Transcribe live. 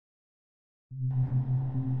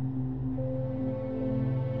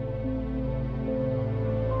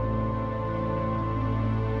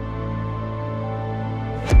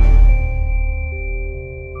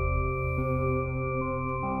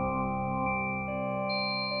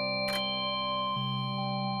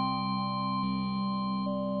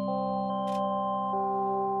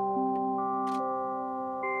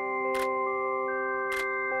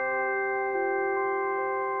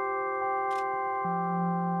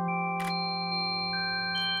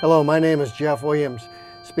Hello, my name is Jeff Williams,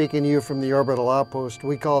 speaking to you from the orbital outpost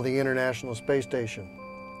we call the International Space Station.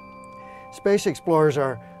 Space explorers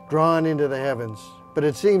are drawn into the heavens, but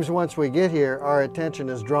it seems once we get here, our attention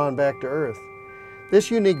is drawn back to Earth. This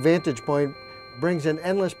unique vantage point brings an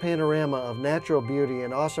endless panorama of natural beauty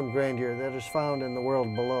and awesome grandeur that is found in the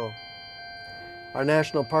world below. Our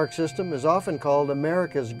national park system is often called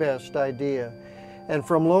America's best idea, and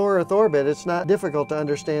from low Earth orbit, it's not difficult to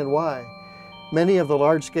understand why. Many of the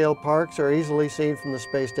large-scale parks are easily seen from the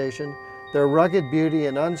space station. Their rugged beauty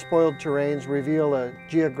and unspoiled terrains reveal a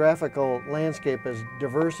geographical landscape as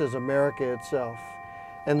diverse as America itself.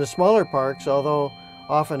 And the smaller parks, although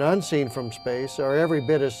often unseen from space, are every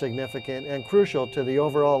bit as significant and crucial to the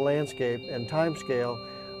overall landscape and timescale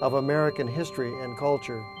of American history and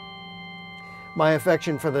culture. My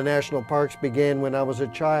affection for the national parks began when I was a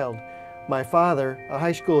child. My father, a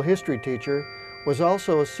high school history teacher, was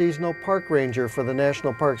also a seasonal park ranger for the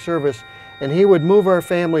National Park Service, and he would move our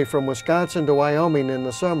family from Wisconsin to Wyoming in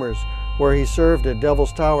the summers, where he served at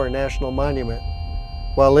Devil's Tower National Monument.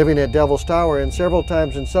 While living at Devil's Tower and several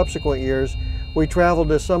times in subsequent years, we traveled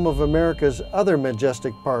to some of America's other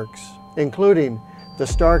majestic parks, including the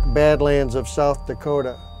stark Badlands of South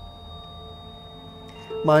Dakota,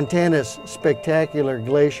 Montana's spectacular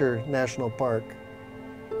Glacier National Park,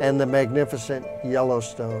 and the magnificent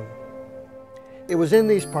Yellowstone. It was in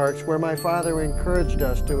these parks where my father encouraged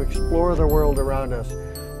us to explore the world around us,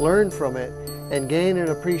 learn from it, and gain an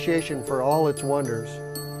appreciation for all its wonders.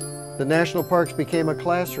 The national parks became a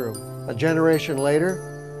classroom. A generation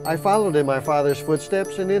later, I followed in my father's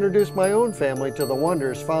footsteps and introduced my own family to the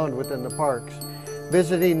wonders found within the parks,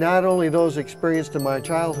 visiting not only those experienced in my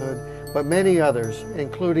childhood, but many others,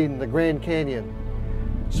 including the Grand Canyon,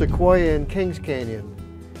 Sequoia and Kings Canyon,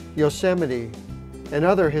 Yosemite, and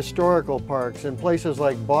other historical parks in places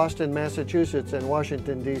like Boston, Massachusetts, and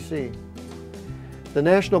Washington, D.C. The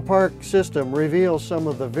National Park System reveals some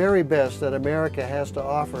of the very best that America has to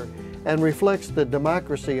offer and reflects the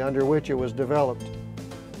democracy under which it was developed.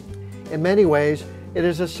 In many ways, it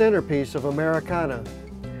is a centerpiece of Americana.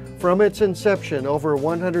 From its inception over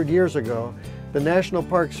 100 years ago, the National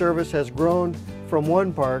Park Service has grown from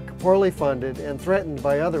one park, poorly funded and threatened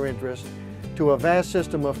by other interests, to a vast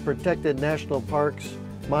system of protected national parks,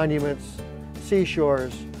 monuments,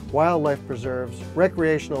 seashores, wildlife preserves,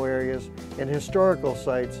 recreational areas, and historical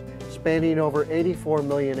sites spanning over 84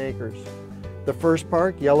 million acres. The first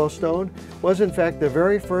park, Yellowstone, was in fact the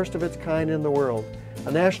very first of its kind in the world,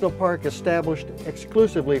 a national park established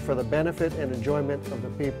exclusively for the benefit and enjoyment of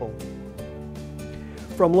the people.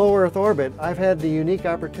 From low Earth orbit, I've had the unique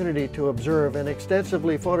opportunity to observe and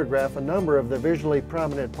extensively photograph a number of the visually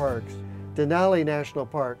prominent parks. Denali National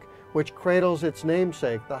Park, which cradles its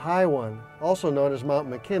namesake, the High One, also known as Mount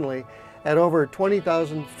McKinley, at over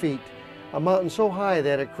 20,000 feet, a mountain so high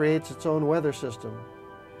that it creates its own weather system.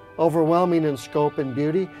 Overwhelming in scope and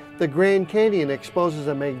beauty, the Grand Canyon exposes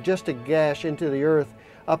a majestic gash into the earth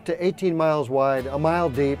up to 18 miles wide, a mile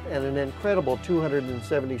deep, and an incredible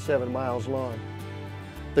 277 miles long.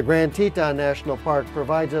 The Grand Teton National Park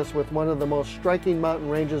provides us with one of the most striking mountain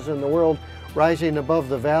ranges in the world, rising above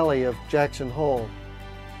the valley of Jackson Hole.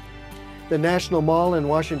 The National Mall in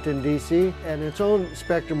Washington, D.C., and its own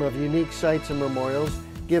spectrum of unique sites and memorials,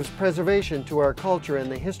 gives preservation to our culture and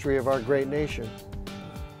the history of our great nation.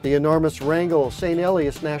 The enormous Wrangell St.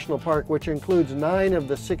 Elias National Park, which includes 9 of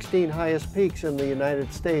the 16 highest peaks in the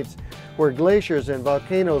United States, where glaciers and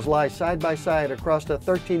volcanoes lie side by side across a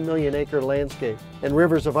 13 million acre landscape, and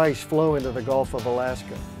rivers of ice flow into the Gulf of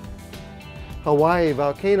Alaska. Hawaii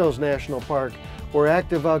Volcanoes National Park, where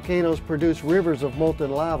active volcanoes produce rivers of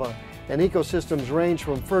molten lava, and ecosystems range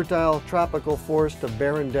from fertile tropical forests to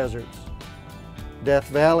barren deserts. Death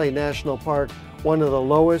Valley National Park, one of the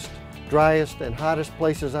lowest, driest, and hottest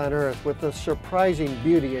places on Earth, with a surprising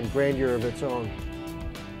beauty and grandeur of its own.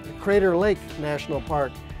 Crater Lake National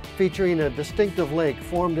Park, featuring a distinctive lake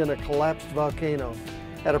formed in a collapsed volcano.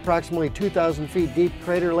 At approximately 2,000 feet deep,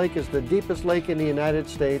 Crater Lake is the deepest lake in the United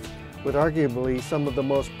States, with arguably some of the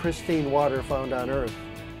most pristine water found on Earth.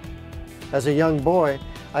 As a young boy,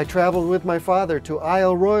 I traveled with my father to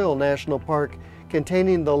Isle Royale National Park,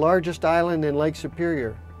 containing the largest island in Lake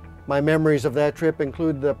Superior. My memories of that trip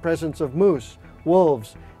include the presence of moose,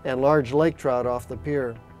 wolves, and large lake trout off the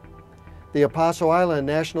pier. The Apostle Island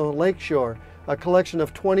National Lakeshore, a collection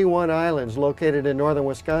of 21 islands located in northern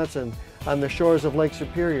Wisconsin on the shores of Lake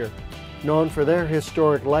Superior, known for their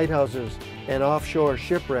historic lighthouses and offshore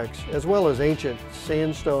shipwrecks, as well as ancient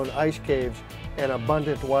sandstone ice caves and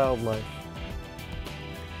abundant wildlife.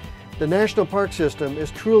 The National Park System is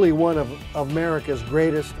truly one of America's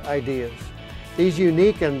greatest ideas. These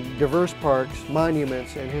unique and diverse parks,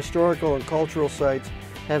 monuments, and historical and cultural sites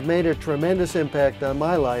have made a tremendous impact on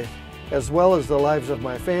my life, as well as the lives of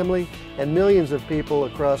my family and millions of people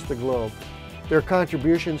across the globe. Their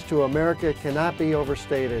contributions to America cannot be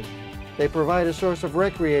overstated. They provide a source of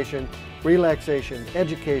recreation, relaxation,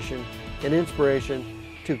 education, and inspiration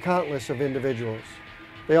to countless of individuals.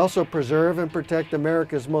 They also preserve and protect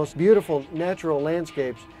America's most beautiful natural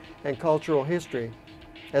landscapes and cultural history.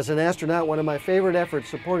 As an astronaut, one of my favorite efforts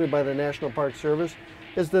supported by the National Park Service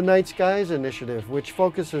is the Night Skies Initiative, which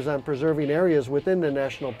focuses on preserving areas within the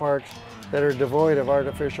national parks that are devoid of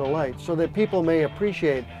artificial light, so that people may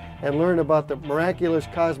appreciate and learn about the miraculous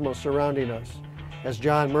cosmos surrounding us. As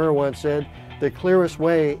John Muir once said, the clearest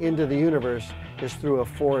way into the universe is through a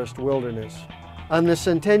forest wilderness. On the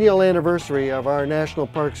centennial anniversary of our National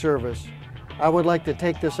Park Service, I would like to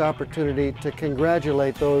take this opportunity to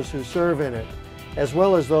congratulate those who serve in it, as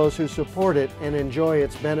well as those who support it and enjoy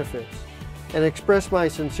its benefits, and express my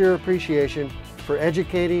sincere appreciation for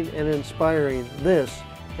educating and inspiring this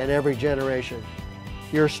and every generation.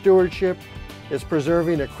 Your stewardship is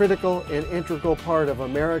preserving a critical and integral part of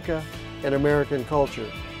America and American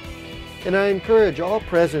culture. And I encourage all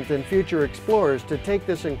present and future explorers to take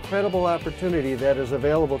this incredible opportunity that is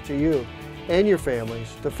available to you and your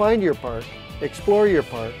families to find your park, explore your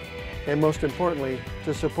park, and most importantly,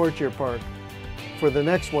 to support your park for the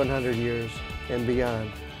next 100 years and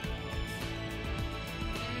beyond.